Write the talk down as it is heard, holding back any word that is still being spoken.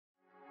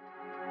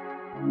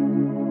Good.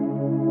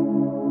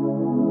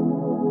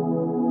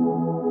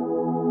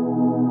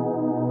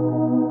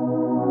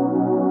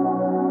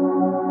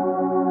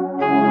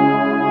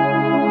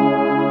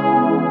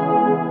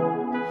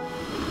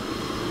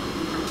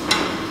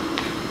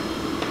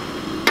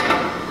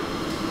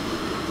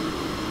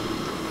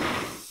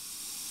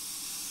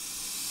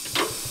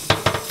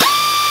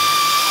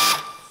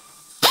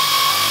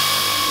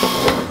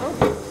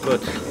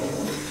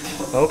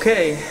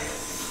 Okay.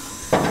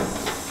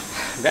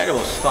 That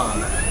was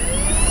fun.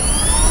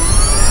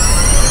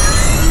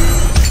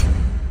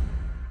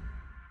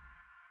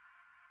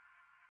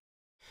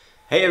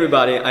 Hey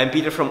everybody, I'm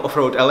Peter from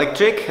Off-Road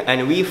Electric,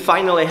 and we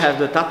finally have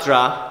the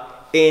Tatra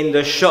in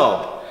the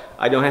shop.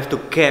 I don't have to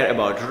care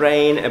about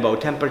rain,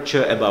 about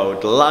temperature,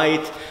 about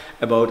light,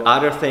 about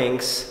other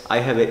things. I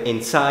have it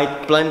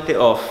inside, plenty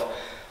of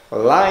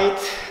light.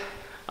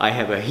 I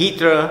have a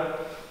heater.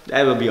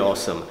 That will be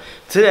awesome.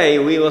 Today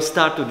we will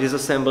start to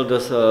disassemble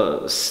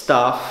the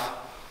stuff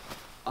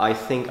I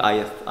think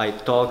I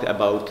talked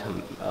about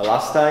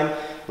last time.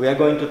 We are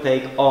going to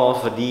take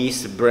off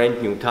these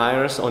brand new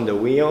tires on the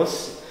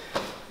wheels,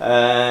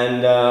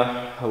 and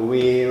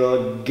we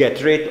will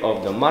get rid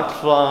of the mud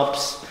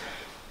flaps,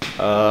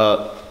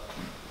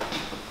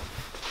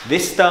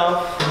 this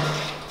stuff,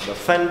 the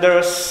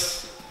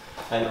fenders,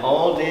 and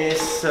all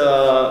this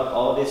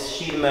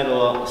sheet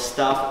metal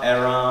stuff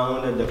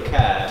around the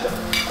cab.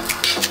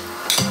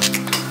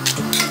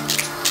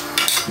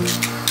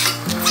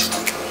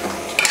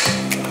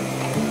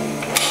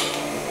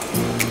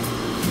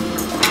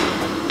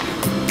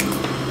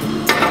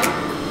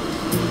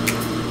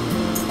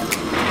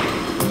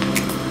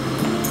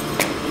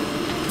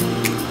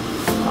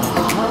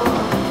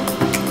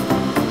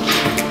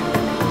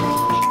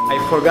 I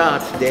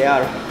forgot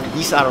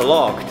these are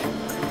locked.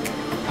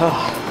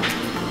 Oh.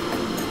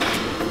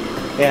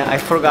 Yeah, I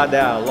forgot they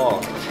are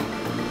locked.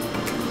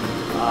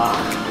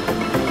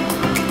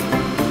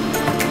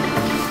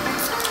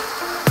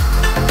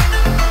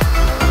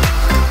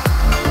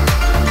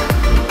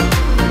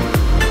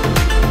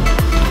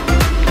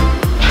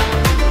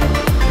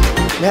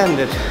 Damn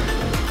that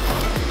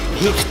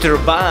heat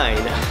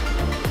turbine.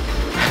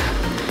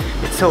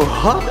 It's so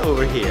hot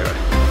over here.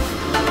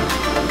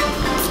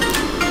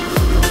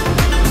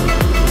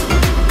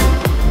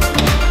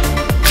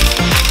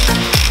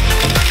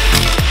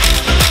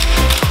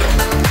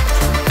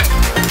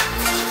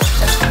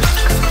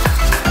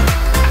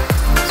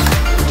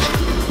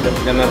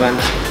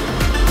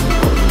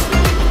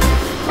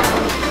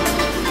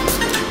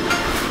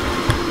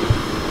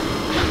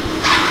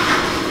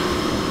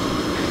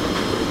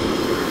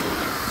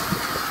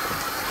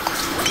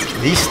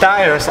 These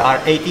tires are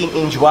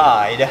 18-inch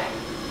wide,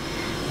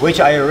 which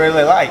I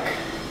really like,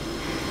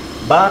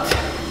 but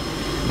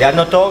they are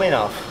not tall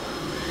enough.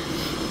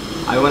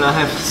 I wanna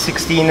have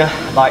 16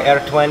 by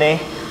R20.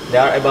 They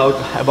are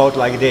about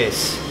like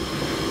this.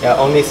 They are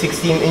only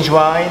 16-inch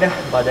wide,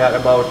 but they are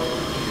about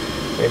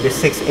maybe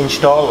 6-inch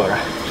taller.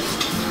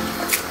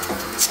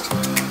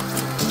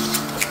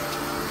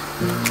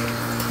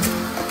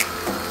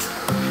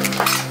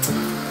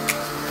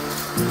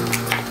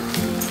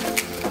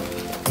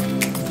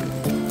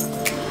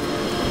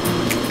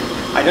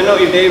 I don't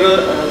know if they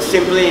will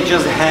simply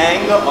just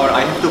hang, or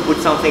I have to put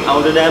something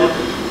under them.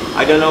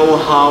 I don't know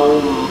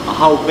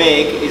how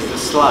big is the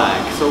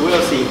slag, so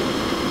we'll see.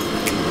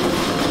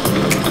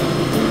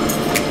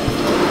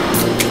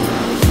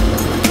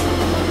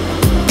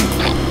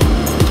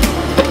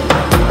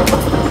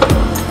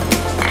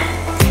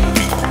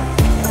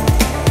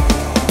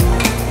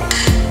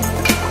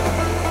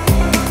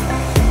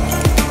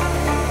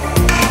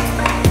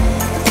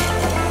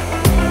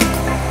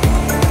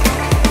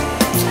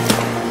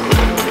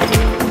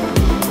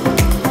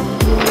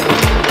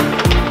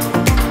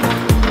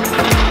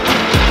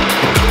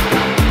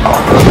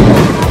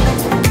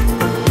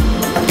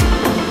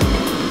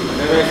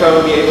 I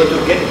will be able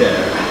to get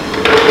there.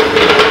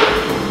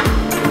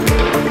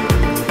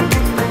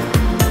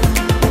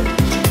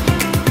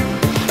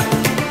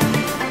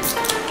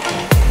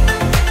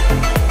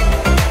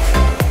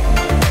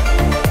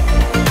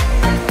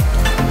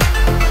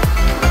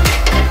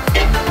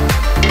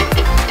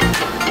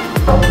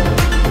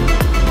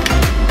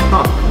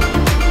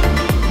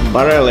 Huh.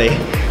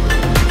 Barely.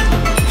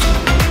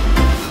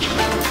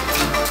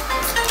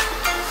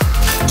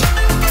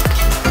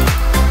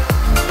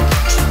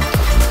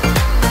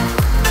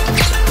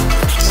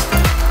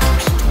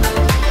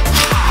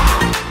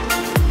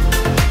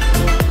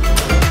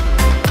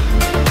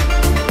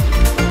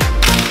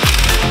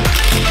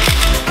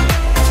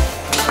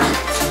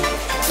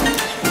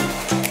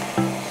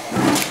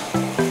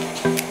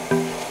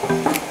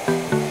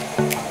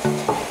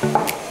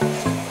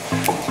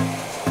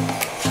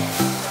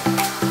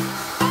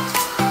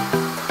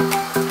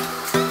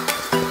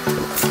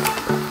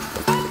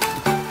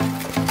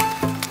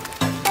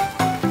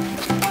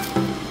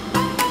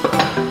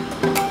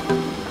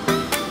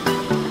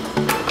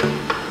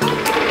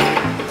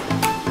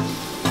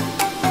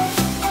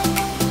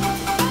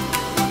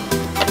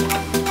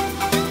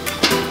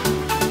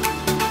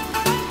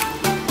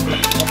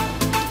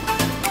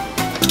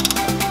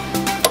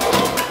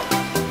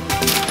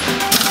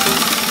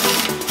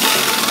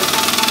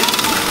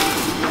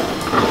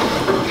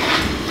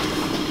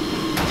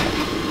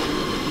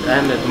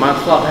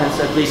 club has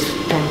at least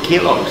 10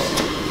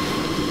 kilos.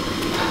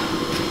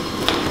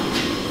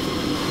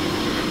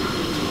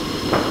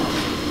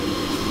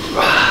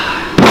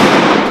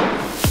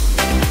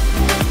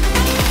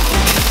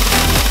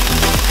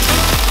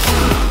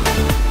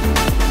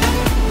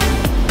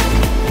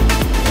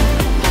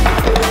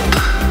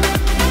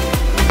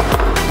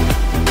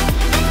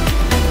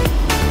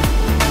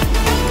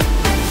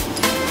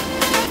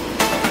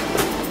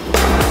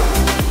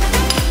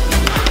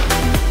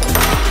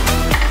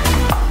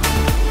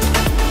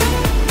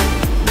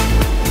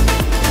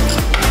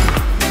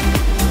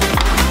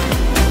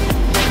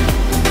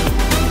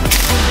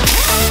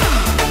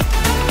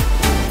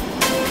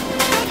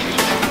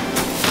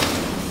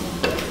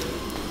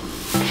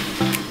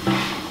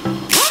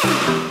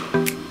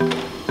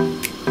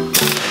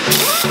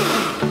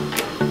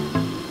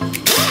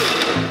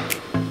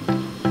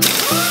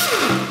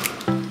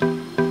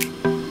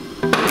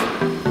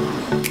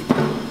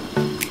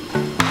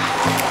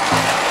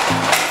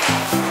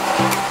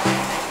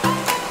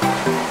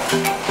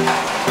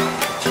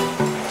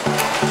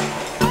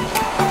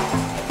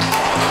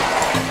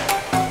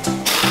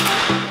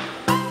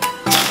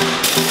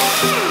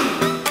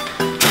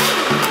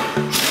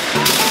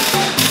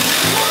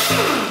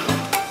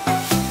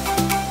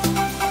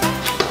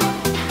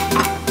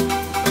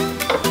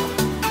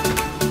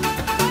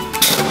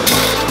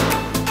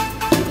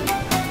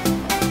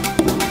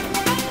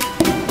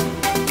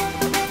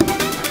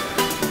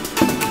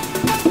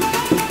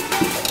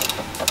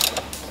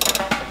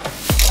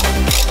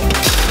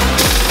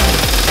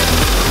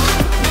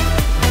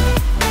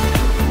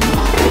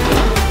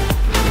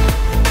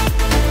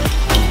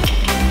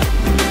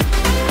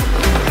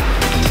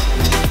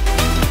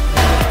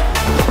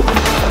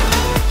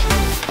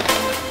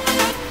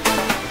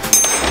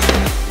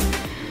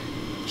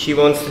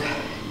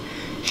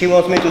 She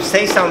wants me to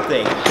say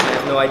something. I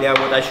have no idea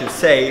what I should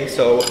say,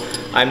 so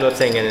I'm not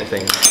saying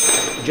anything.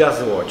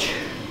 Just watch.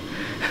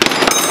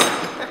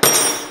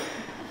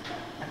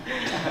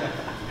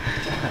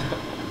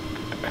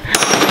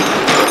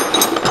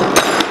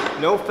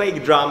 No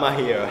fake drama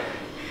here.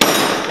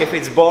 If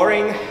it's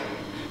boring,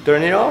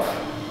 turn it off.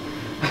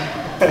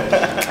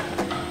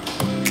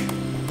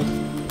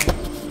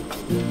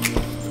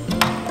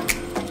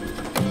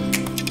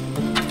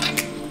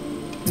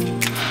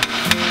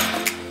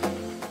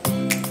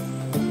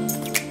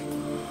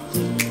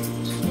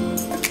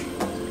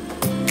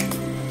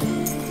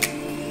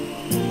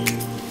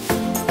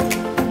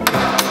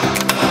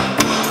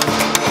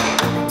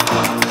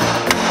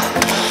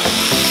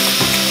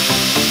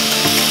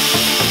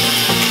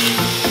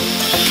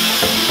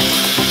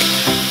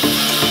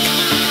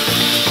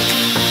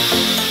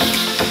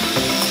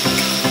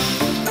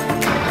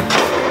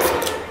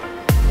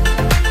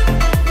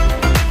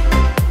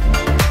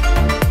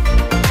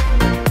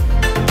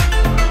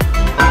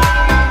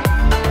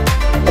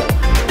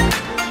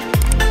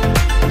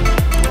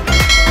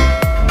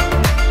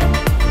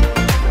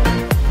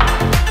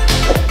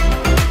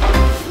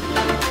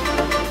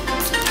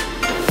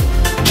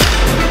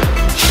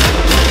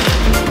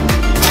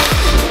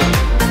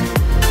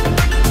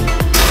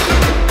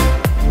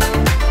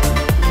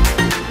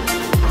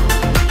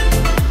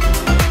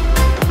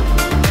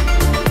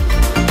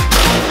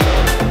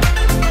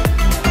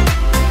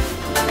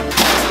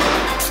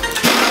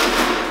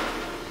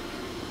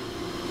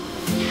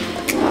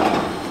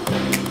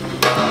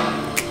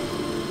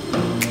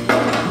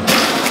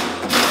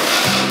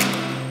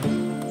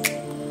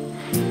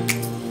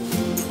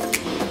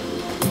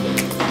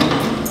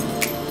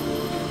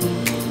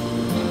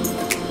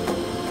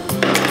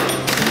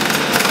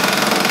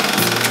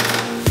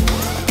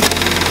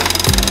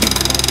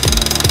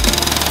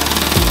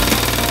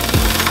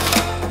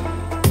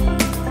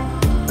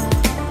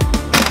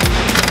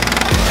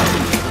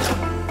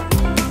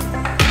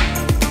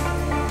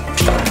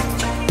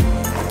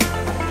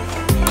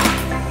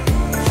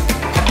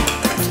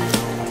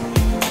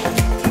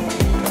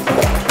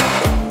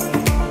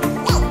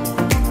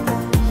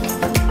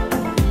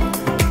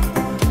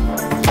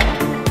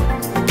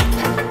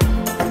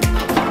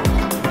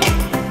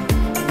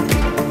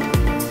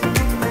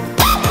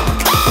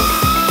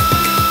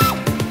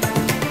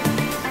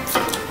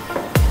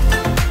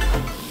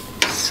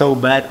 So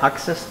bad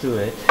access to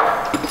it.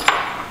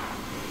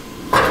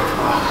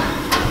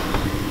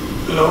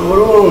 No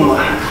room.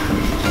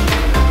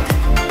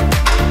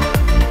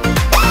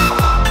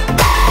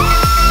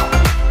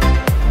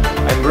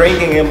 I'm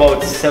breaking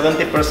about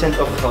 70%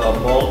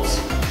 of bolts.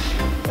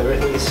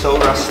 Everything is so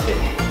rusty.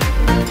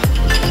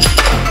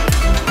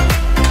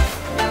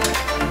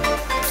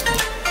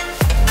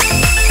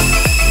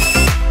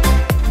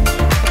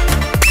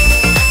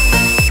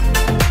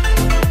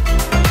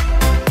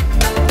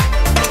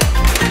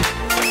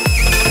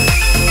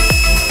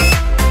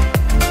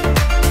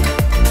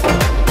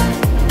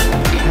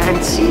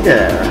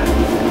 There.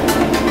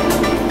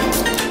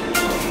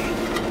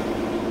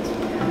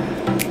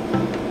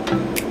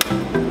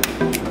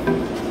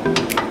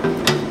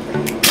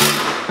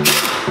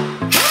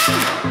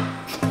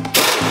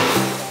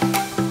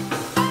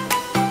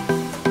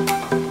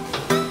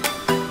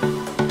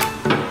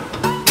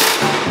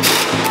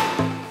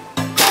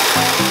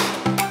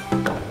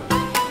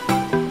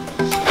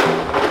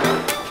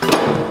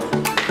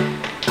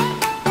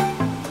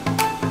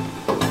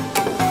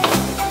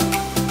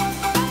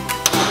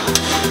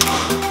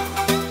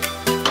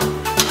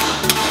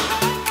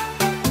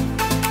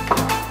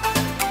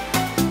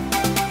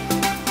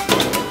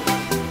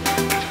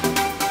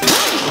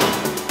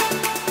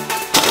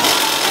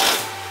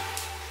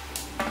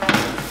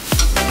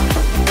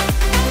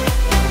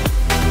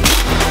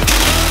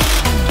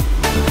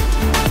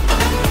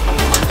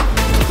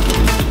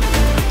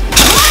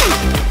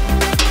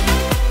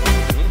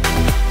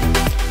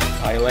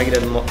 like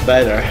that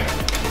better.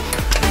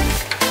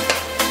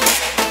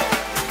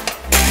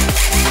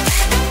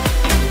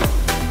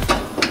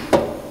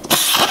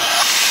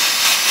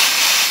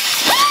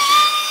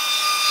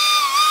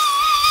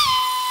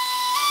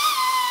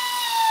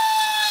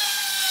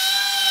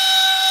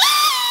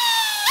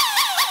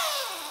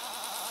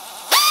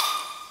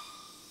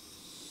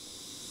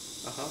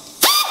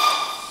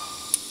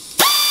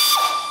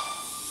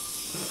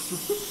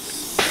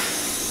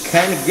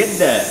 Can't get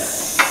there.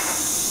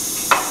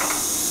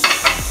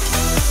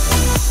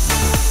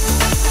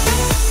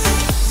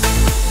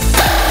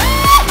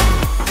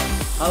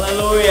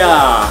 Hallelujah.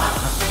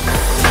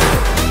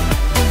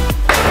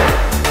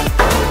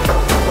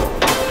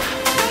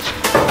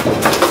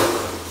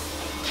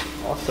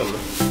 Awesome.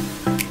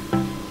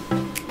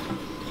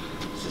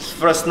 This is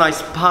first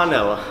nice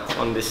panel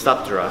on this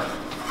Tatra.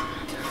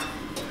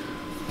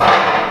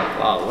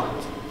 Wow.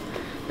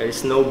 There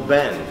is no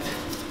bend.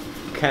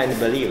 Can't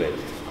believe it.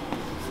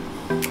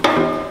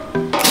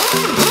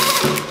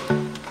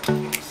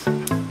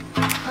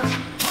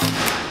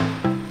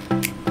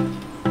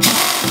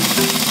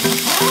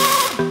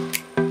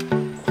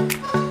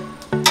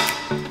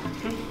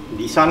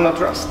 These are not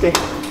rusty.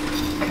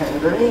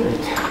 Can't believe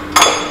it.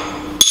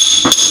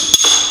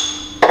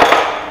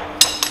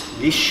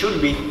 These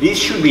should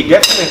be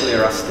definitely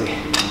rusty.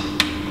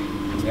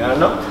 They are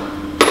not.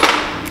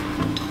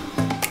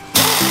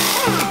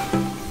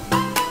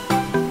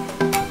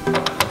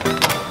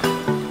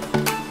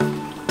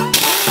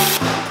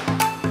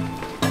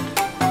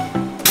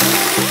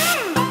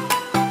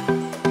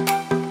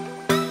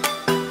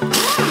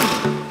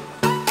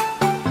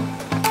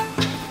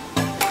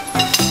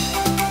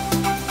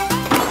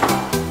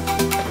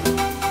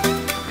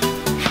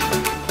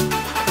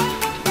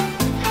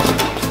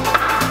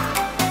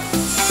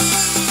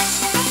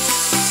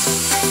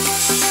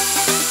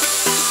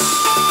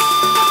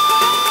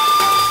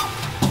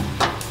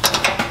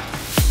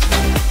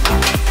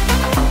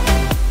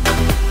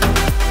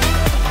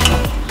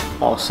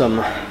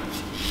 Awesome.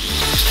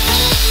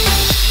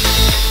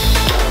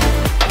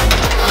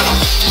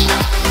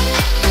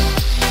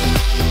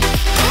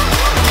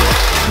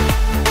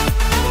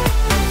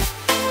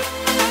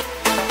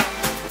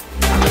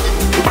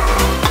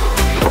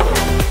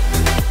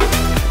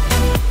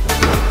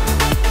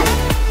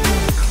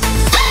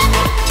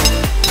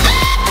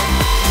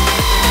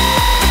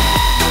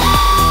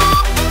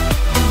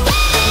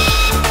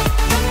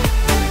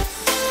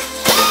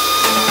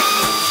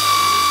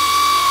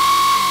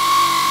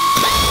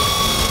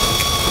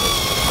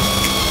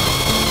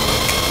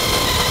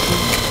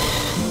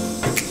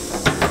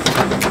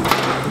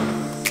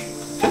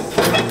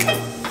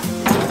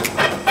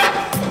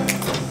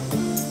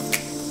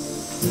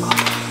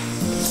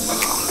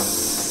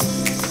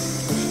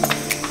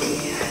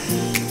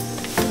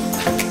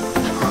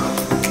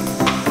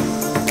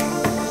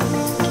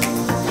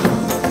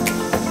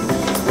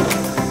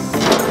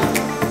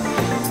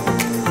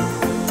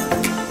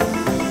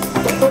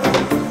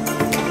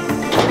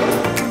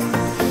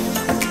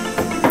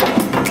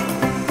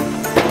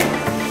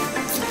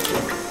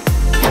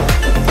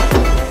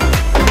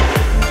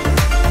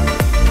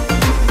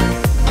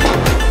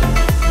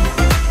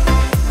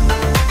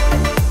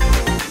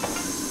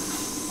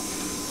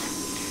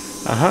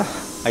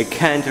 I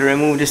can't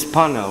remove this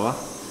panel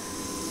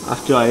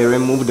after I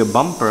remove the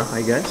bumper,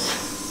 I guess.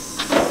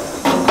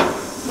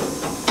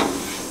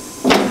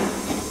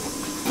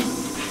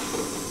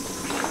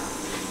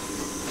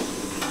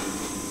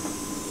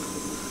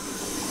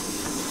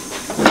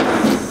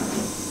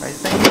 I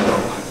think so.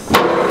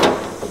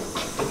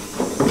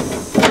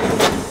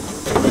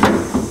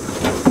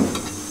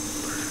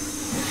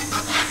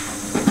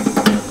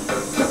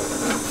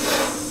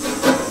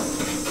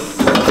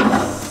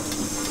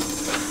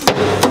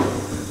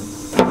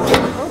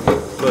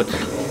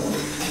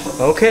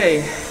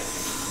 Okay,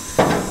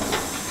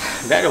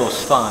 that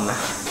was fun.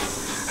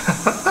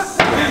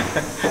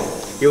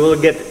 You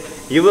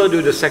will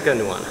do the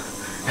second one.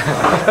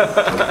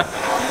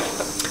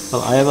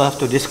 Well, I will have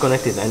to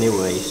disconnect it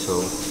anyway,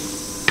 so.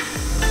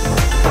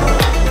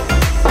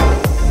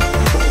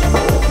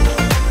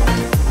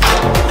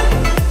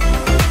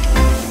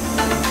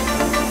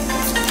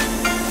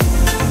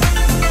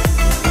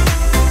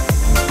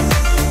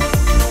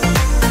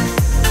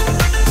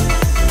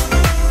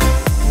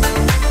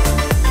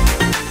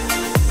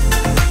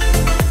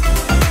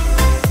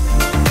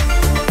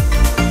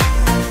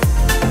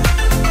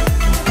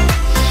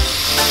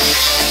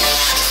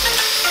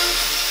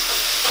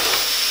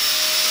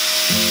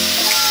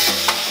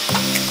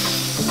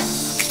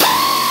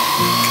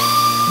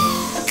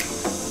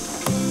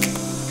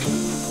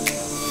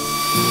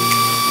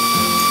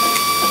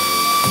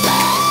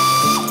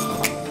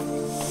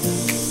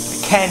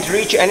 Can't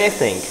reach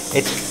anything.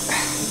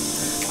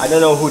 I don't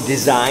know who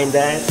designed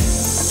that.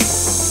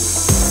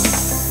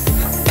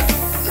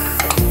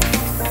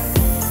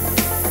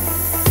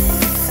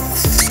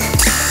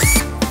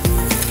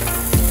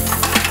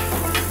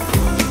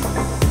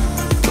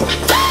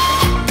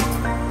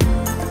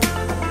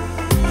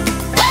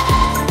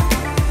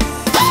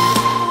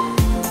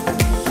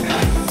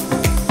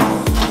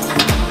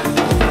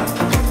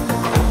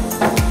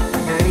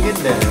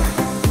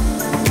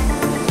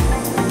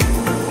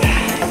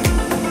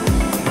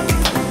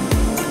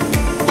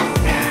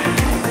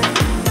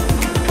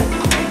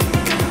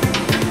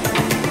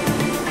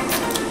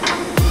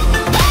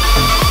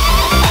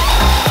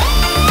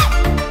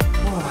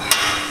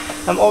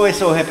 always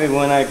so happy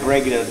when I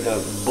break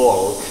the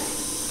bolt.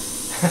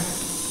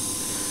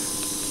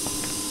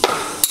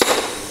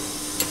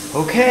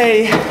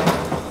 Okay.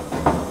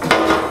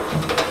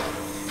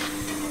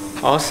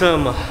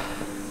 Awesome.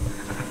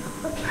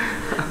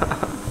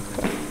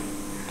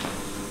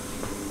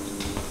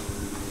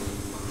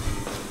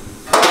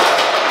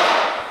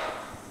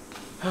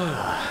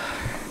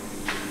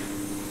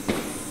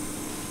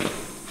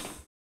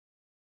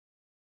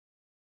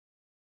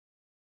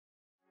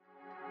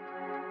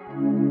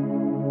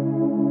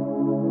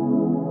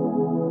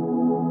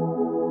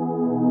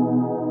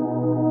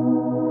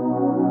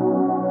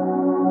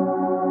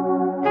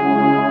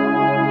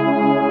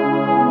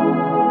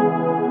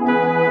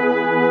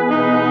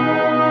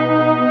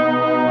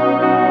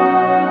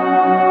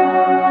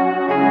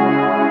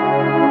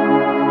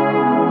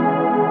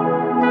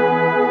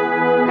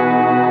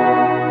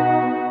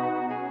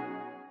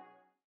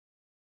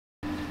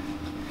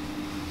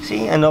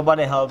 See, and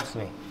nobody helps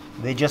me.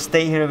 They just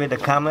stay here with the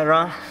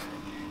camera.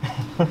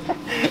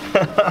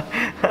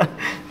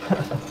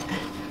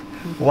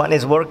 One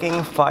is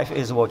working, 5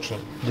 is watching.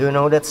 Do you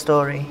know that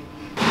story?